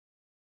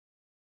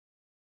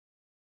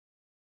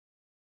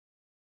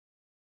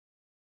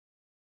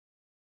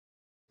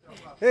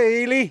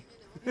Hey, Ely!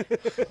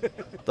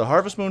 The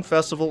Harvest Moon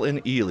Festival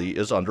in Ely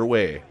is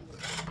underway.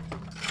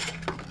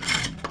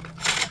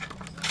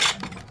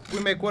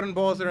 We make wooden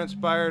bowls that are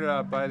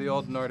inspired by the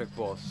old Nordic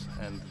bowls,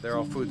 and they're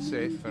all food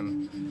safe,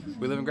 and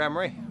we live in Grand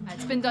Marais.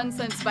 It's been done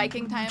since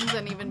Viking times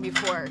and even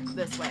before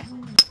this way.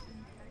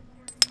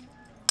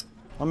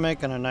 I'm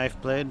making a knife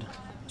blade,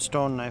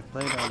 stone knife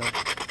blade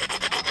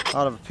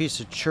out of a piece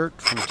of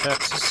chert from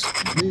Texas.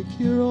 Make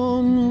your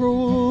own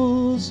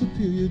rolls,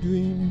 superior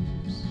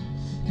dreams,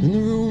 in the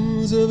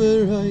rooms of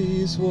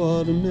a ice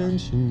water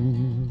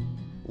mansion.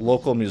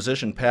 Local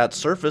musician Pat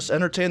Surface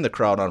entertained the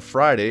crowd on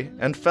Friday,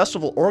 and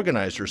festival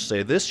organizers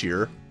say this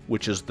year,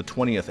 which is the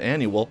 20th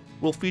annual,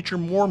 will feature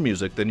more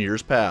music than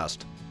years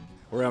past.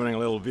 We're having a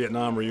little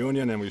Vietnam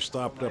reunion, and we've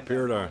stopped up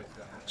here to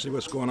see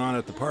what's going on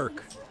at the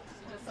park.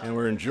 And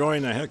we're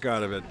enjoying the heck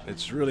out of it.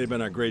 It's really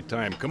been a great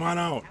time. Come on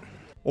out.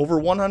 Over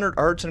 100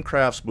 arts and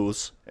crafts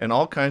booths and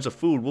all kinds of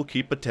food will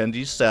keep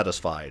attendees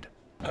satisfied.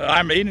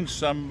 I'm eating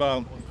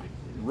some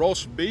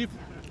roast beef,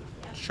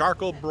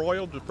 charcoal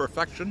broiled to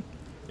perfection.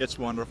 It's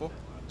wonderful.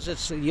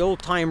 It's the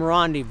old-time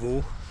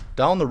rendezvous.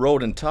 Down the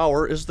road in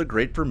Tower is the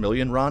Great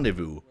Vermilion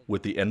Rendezvous,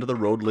 with the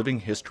end-of-the-road living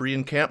history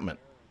encampment.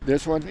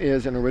 This one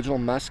is an original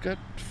musket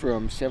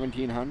from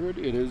 1700.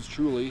 It is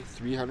truly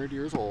 300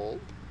 years old.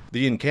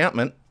 The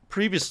encampment,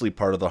 previously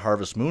part of the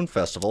Harvest Moon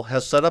Festival,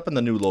 has set up in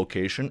the new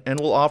location and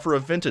will offer a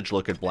vintage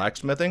look at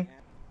blacksmithing,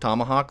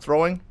 tomahawk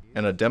throwing,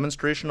 and a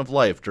demonstration of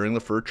life during the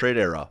fur trade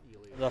era.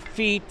 The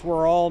feet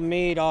were all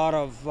made out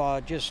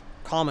of just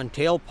common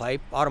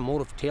tailpipe,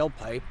 automotive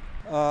tailpipe.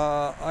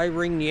 I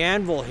ring the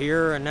anvil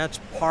here, and that's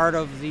part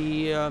of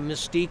the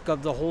mystique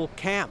of the whole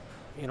camp.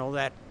 You know,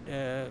 that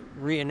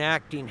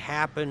reenacting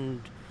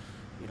happened,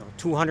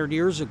 200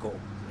 years ago,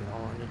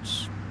 and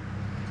it's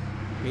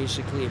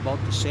basically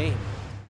about the same.